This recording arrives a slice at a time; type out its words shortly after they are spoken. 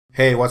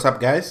Hey, what's up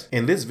guys?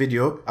 In this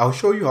video, I'll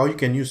show you how you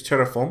can use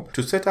Terraform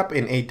to set up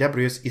an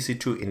AWS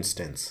EC2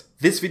 instance.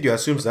 This video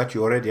assumes that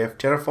you already have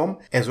Terraform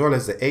as well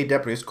as the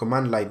AWS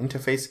command line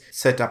interface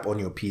set up on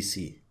your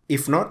PC.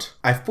 If not,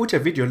 I've put a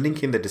video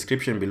link in the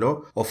description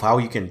below of how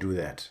you can do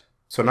that.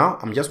 So now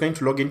I'm just going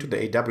to log into the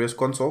AWS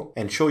console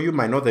and show you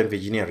my Northern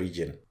Virginia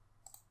region.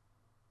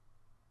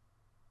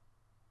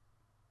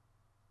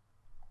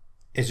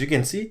 As you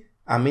can see,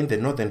 I'm in the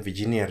Northern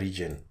Virginia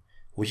region,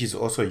 which is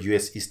also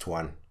US East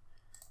 1.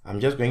 I'm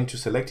just going to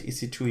select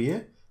EC2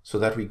 here so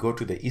that we go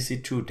to the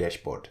EC2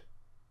 dashboard.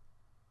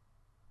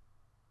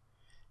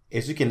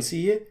 As you can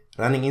see here,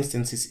 running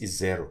instances is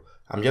 0.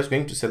 I'm just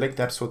going to select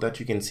that so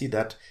that you can see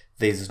that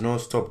there is no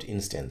stopped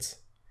instance.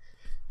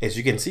 As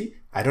you can see,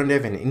 I don't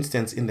have an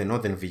instance in the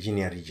Northern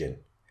Virginia region.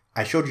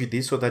 I showed you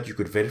this so that you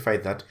could verify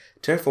that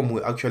Terraform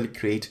will actually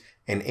create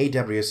an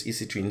AWS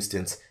EC2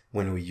 instance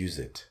when we use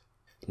it.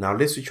 Now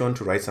let's switch on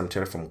to write some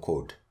Terraform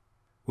code.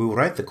 We will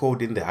write the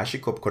code in the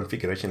HashiCorp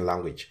configuration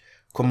language,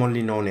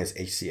 commonly known as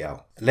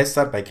HCL. Let's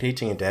start by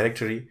creating a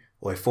directory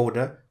or a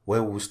folder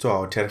where we will store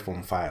our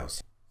Terraform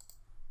files.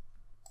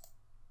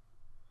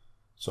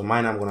 So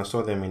mine, I'm going to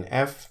store them in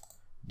F,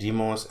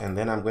 demos, and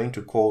then I'm going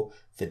to call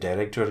the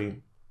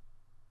directory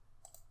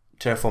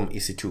Terraform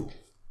EC2.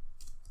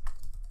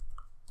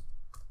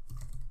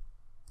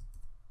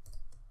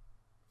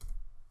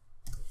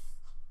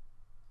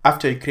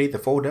 After you create the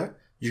folder,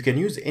 you can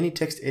use any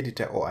text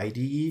editor or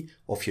IDE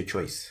of your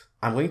choice.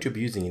 I'm going to be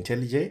using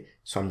IntelliJ,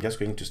 so I'm just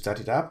going to start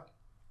it up.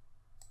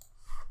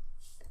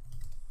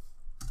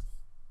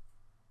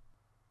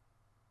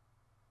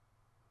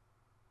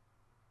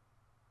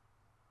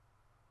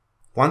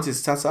 Once it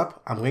starts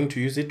up, I'm going to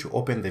use it to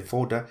open the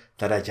folder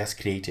that I just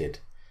created.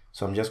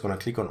 So I'm just going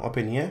to click on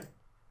open here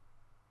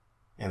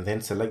and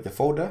then select the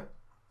folder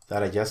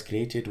that I just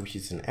created, which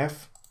is in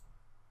F,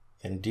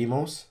 then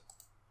demos,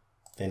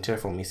 then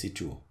Terraform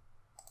EC2.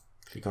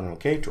 Click on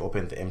OK to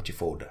open the empty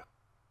folder.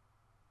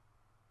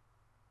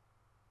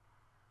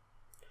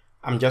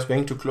 I'm just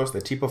going to close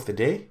the tip of the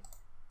day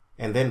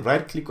and then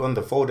right click on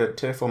the folder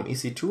Terraform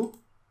EC2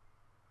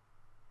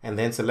 and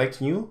then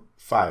select new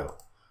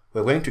file.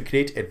 We're going to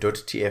create a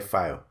 .tf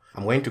file.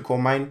 I'm going to call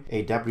mine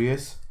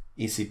AWS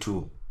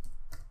EC2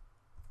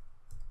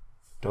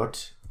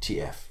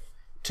 .tf.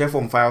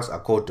 Terraform files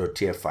are called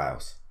 .tf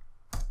files.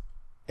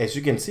 As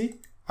you can see,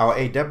 our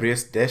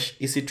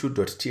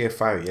AWS-EC2.tf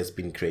file has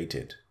been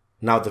created.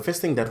 Now the first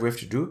thing that we have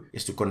to do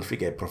is to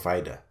configure a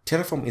provider.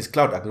 Terraform is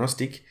cloud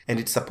agnostic and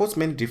it supports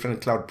many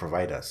different cloud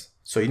providers.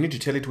 So you need to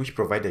tell it which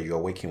provider you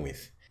are working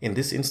with. In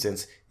this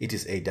instance, it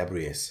is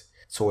AWS.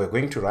 So we're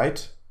going to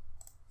write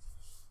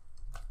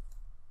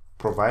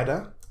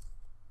provider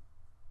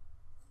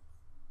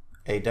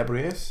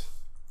AWS,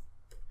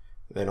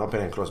 then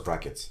open and close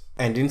brackets.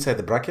 And inside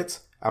the brackets,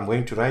 I'm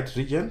going to write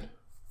region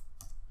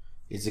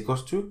is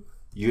equals to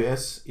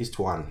US East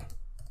 1.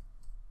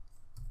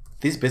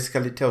 This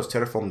basically tells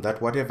Terraform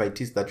that whatever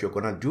it is that you're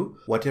going to do,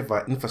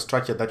 whatever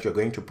infrastructure that you're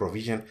going to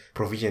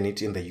provision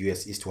it in the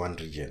US East 1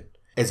 region.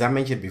 As I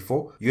mentioned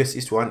before, US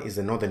East 1 is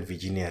the Northern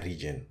Virginia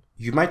region.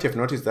 You might have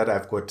noticed that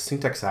I've got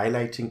syntax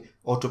highlighting,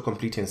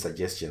 autocomplete and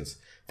suggestions.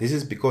 This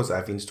is because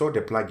I've installed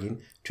a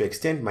plugin to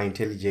extend my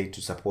IntelliJ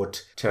to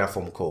support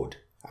Terraform code.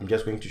 I'm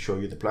just going to show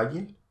you the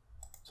plugin.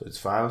 So it's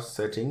Files,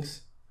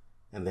 Settings,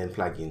 and then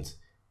Plugins.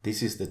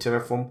 This is the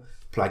Terraform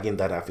plugin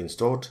that I've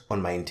installed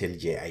on my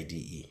IntelliJ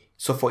IDE.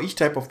 So for each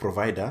type of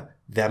provider,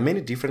 there are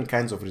many different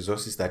kinds of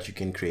resources that you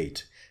can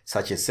create,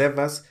 such as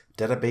servers,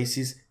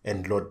 databases,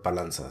 and load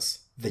balancers.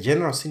 The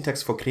general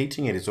syntax for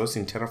creating a resource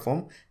in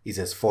Terraform is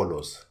as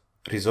follows: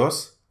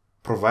 resource,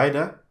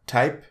 provider,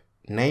 type,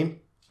 name,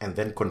 and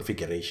then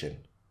configuration.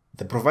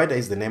 The provider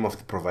is the name of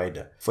the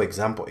provider, for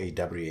example,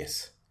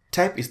 AWS.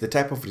 Type is the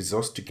type of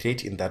resource to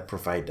create in that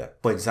provider.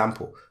 For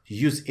example, you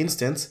use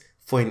instance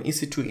for an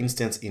EC2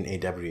 instance in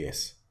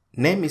AWS.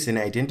 Name is an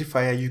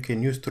identifier you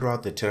can use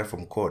throughout the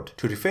Terraform code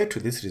to refer to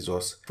this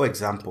resource, for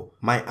example,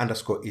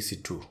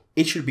 my_EC2.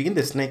 It should be in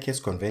the snake case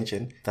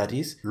convention, that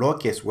is,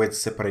 lowercase words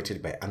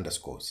separated by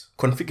underscores.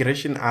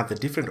 Configuration are the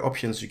different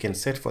options you can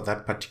set for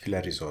that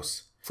particular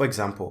resource. For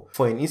example,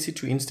 for an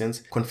EC2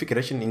 instance,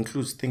 configuration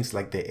includes things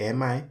like the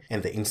AMI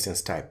and the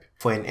instance type.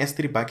 For an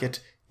S3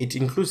 bucket, it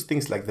includes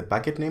things like the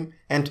bucket name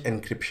and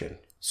encryption.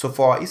 So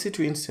for our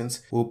EC2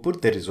 instance, we'll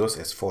put the resource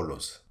as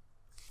follows: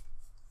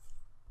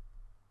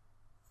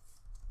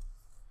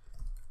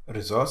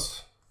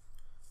 resource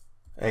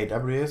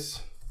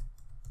AWS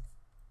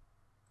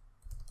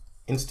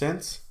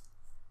instance,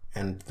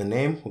 and the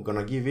name we're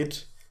gonna give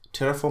it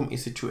Terraform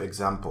EC2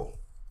 Example.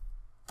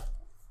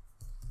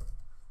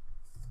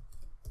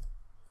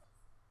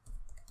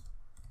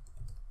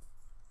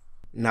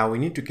 Now we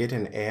need to get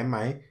an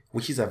AMI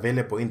which is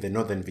available in the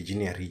Northern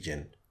Virginia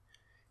region.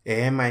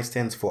 AMI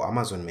stands for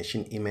Amazon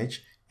Machine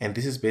Image, and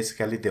this is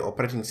basically the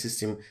operating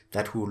system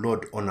that will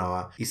load on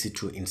our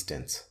EC2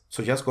 instance.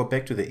 So just go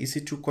back to the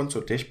EC2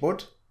 console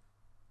dashboard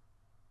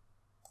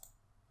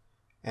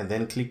and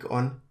then click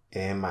on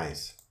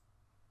AMIs.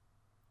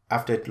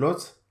 After it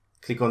loads,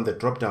 click on the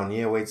drop down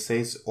here where it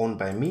says owned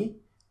by me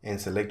and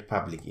select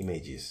public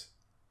images.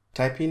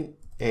 Type in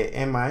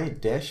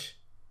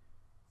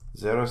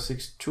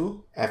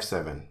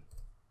AMI-062F7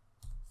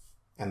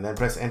 and then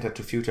press enter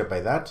to filter by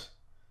that,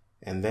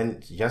 and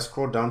then just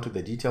scroll down to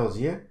the details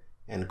here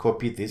and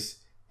copy this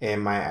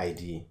AMI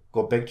ID.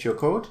 Go back to your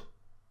code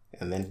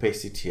and then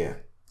paste it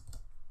here.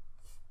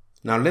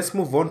 Now let's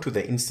move on to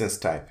the instance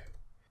type.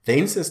 The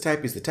instance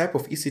type is the type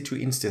of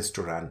EC2 instance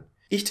to run.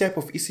 Each type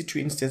of EC2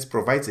 instance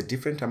provides a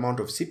different amount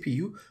of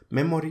CPU,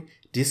 memory,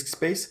 disk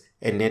space,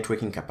 and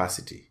networking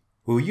capacity.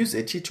 We will use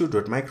a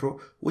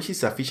T2.micro, which is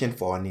sufficient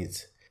for our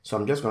needs. So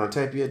I'm just going to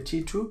type here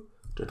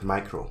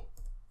T2.micro.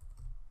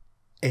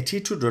 A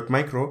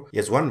T2.micro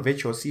has one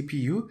virtual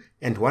CPU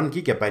and 1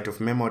 GB of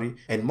memory,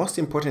 and most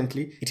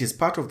importantly, it is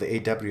part of the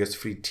AWS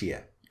free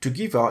tier. To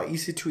give our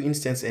EC2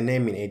 instance a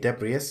name in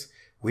AWS,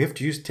 we have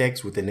to use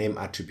tags with the name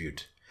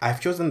attribute.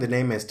 I've chosen the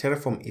name as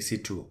Terraform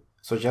EC2.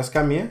 So just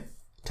come here,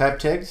 type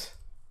tags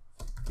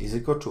is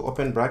equal to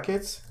open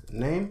brackets,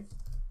 name,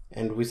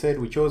 and we said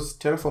we chose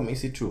Terraform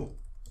EC2.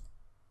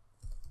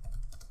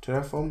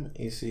 Terraform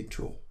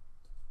EC2.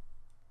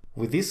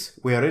 With this,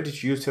 we are ready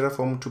to use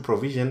Terraform to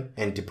provision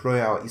and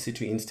deploy our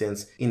EC2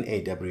 instance in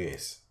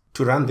AWS.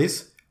 To run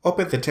this,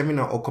 open the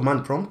terminal or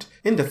command prompt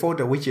in the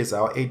folder which is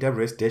our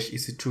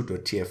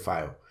aws-ec2.tf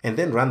file, and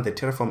then run the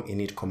terraform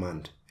init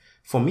command.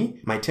 For me,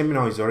 my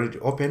terminal is already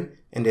open,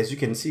 and as you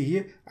can see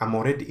here, I'm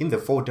already in the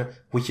folder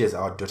which is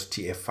our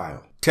 .tf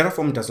file.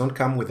 Terraform does not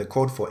come with a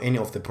code for any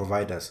of the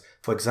providers.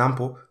 For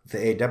example, the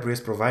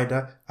AWS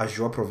provider,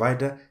 Azure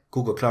provider,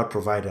 Google Cloud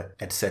provider,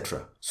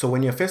 etc. So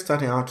when you're first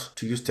starting out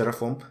to use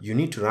Terraform, you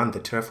need to run the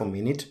Terraform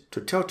init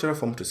to tell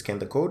Terraform to scan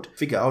the code,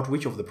 figure out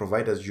which of the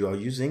providers you are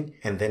using,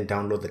 and then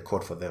download the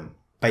code for them.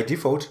 By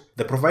default,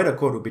 the provider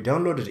code will be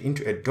downloaded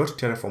into a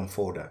 .terraform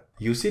folder.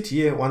 You see it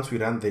here once we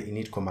run the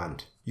init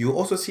command. You will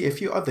also see a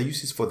few other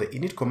uses for the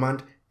init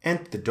command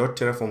and the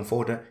 .terraform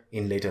folder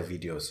in later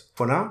videos.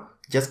 For now,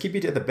 just keep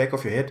it at the back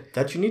of your head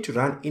that you need to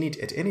run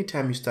init at any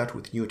time you start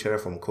with new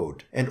Terraform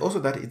code, and also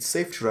that it's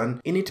safe to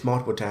run init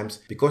multiple times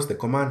because the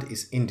command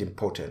is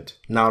idempotent.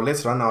 Now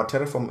let's run our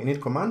Terraform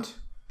init command.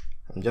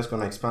 I'm just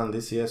going to expand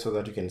this here so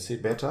that you can see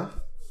better.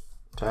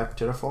 Type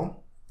Terraform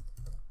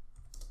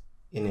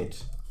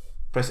init.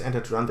 Press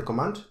enter to run the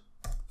command.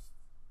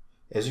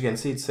 As you can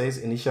see, it says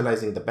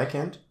initializing the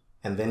backend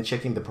and then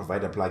checking the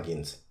provider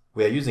plugins.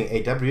 We are using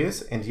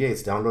AWS, and here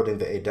it's downloading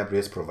the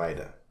AWS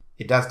provider.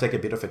 It does take a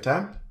bit of a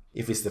time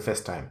if it's the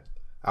first time.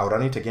 I'll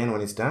run it again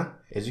when it's done.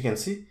 As you can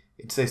see,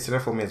 it says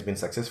Terraform has been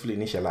successfully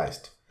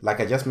initialized. Like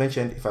I just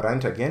mentioned, if I run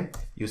it again,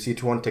 you see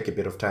it won't take a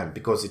bit of time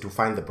because it will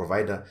find the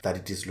provider that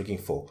it is looking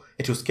for.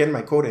 It will scan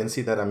my code and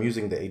see that I'm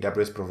using the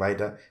AWS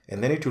provider,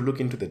 and then it will look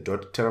into the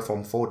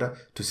 .terraform folder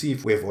to see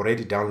if we have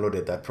already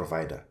downloaded that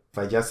provider. If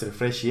I just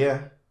refresh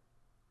here,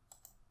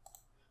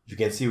 you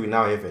can see we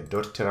now have a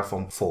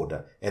 .terraform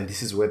folder, and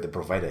this is where the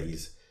provider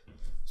is.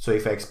 So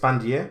if I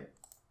expand here,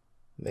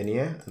 then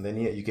here, and then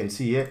here, you can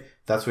see here,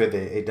 that's where the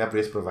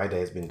AWS provider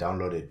has been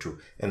downloaded to,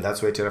 and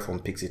that's where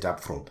Terraform picks it up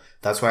from.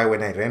 That's why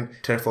when I ran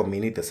Terraform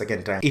init the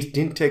second time, it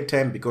didn't take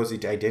time because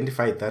it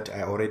identified that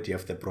I already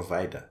have the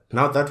provider.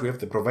 Now that we have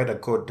the provider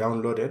code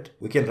downloaded,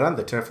 we can run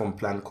the Terraform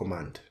plan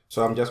command.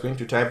 So I'm just going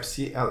to type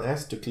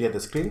CLS to clear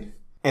the screen,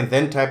 and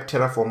then type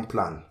Terraform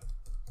plan.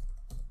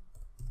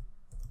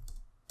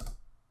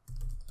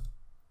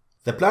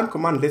 The plan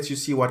command lets you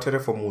see what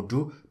Terraform will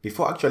do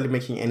before actually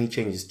making any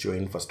changes to your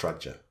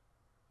infrastructure.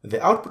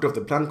 The output of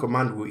the plan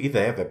command will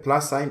either have a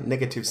plus sign,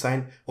 negative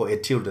sign, or a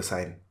tilde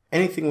sign.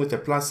 Anything with a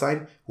plus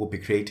sign will be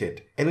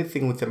created,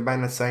 anything with a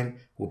minus sign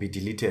will be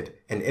deleted,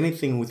 and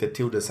anything with a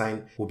tilde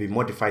sign will be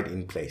modified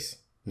in place.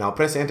 Now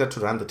press enter to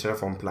run the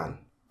Terraform plan.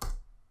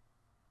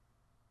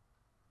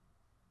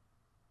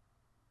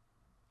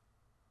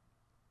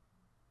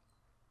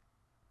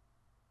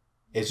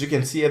 As you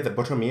can see at the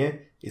bottom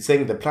here, it's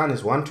saying the plan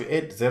is 1 to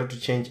add, 0 to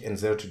change, and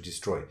 0 to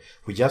destroy.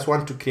 We just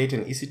want to create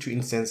an EC2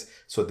 instance,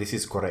 so this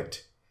is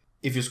correct.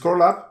 If you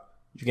scroll up,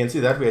 you can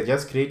see that we are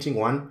just creating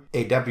one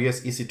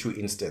AWS EC2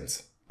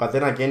 instance. But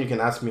then again, you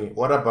can ask me,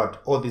 what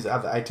about all these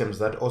other items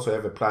that also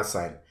have a plus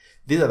sign?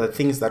 These are the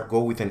things that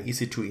go with an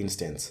EC2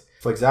 instance.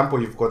 For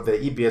example, you've got the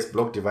EBS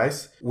block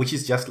device, which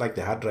is just like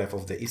the hard drive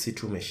of the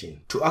EC2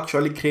 machine. To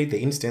actually create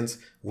the instance,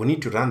 we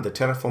need to run the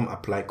Terraform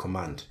apply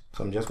command.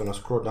 So I'm just going to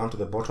scroll down to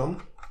the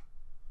bottom,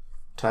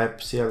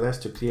 type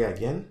CLS to clear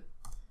again,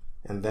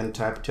 and then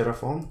type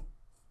Terraform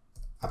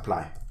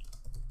apply.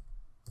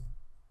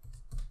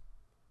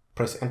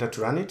 Press enter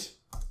to run it.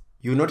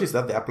 You notice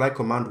that the apply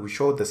command will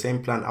show the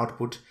same plan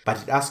output,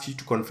 but it asks you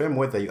to confirm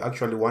whether you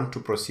actually want to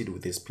proceed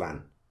with this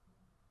plan.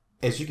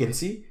 As you can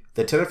see,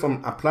 the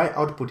Terraform apply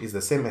output is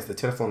the same as the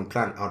Terraform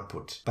plan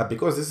output. But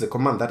because this is a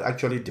command that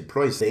actually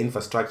deploys the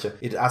infrastructure,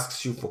 it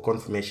asks you for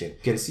confirmation.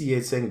 You can see here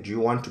it's saying, do you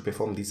want to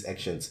perform these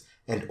actions?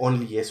 And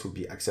only yes will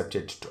be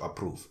accepted to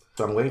approve.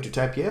 So I'm going to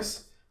type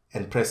yes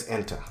and press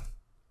enter.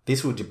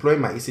 This will deploy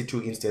my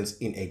EC2 instance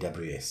in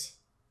AWS.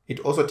 It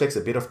also takes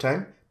a bit of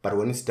time, but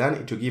when it's done,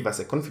 it will give us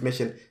a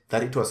confirmation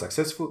that it was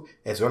successful,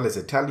 as well as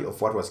a tally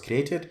of what was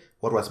created,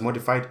 what was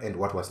modified, and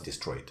what was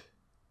destroyed.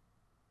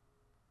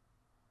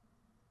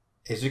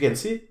 As you can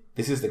see,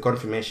 this is the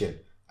confirmation.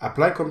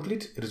 Apply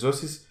complete,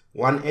 resources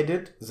 1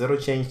 added, 0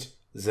 changed,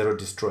 0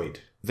 destroyed.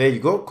 There you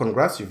go.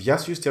 Congrats, you've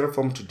just used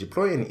Terraform to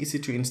deploy an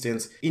EC2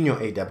 instance in your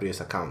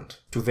AWS account.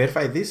 To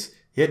verify this,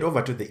 head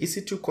over to the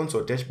EC2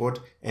 Console dashboard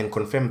and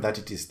confirm that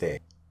it is there.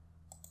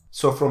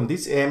 So from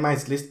this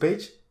AMI's list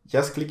page,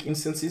 just click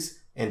Instances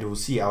and we'll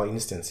see our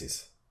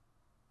instances.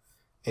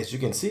 As you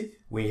can see,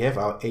 we have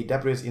our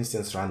AWS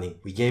instance running.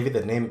 We gave it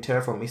the name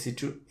Terraform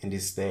EC2 and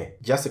it's there.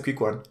 Just a quick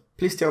one.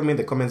 Please tell me in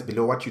the comments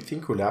below what you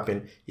think will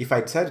happen if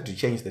I decided to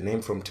change the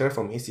name from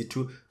Terraform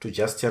EC2 to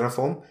just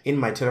Terraform in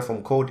my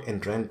Terraform code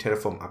and run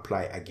Terraform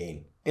apply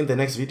again. In the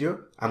next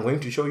video, I'm going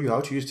to show you how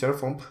to use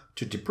Terraform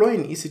to deploy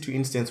an EC2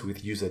 instance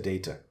with user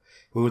data.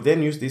 We will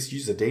then use this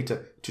user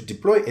data to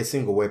deploy a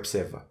single web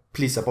server.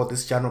 Please support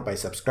this channel by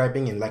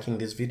subscribing and liking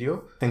this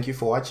video. Thank you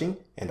for watching,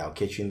 and I'll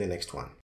catch you in the next one.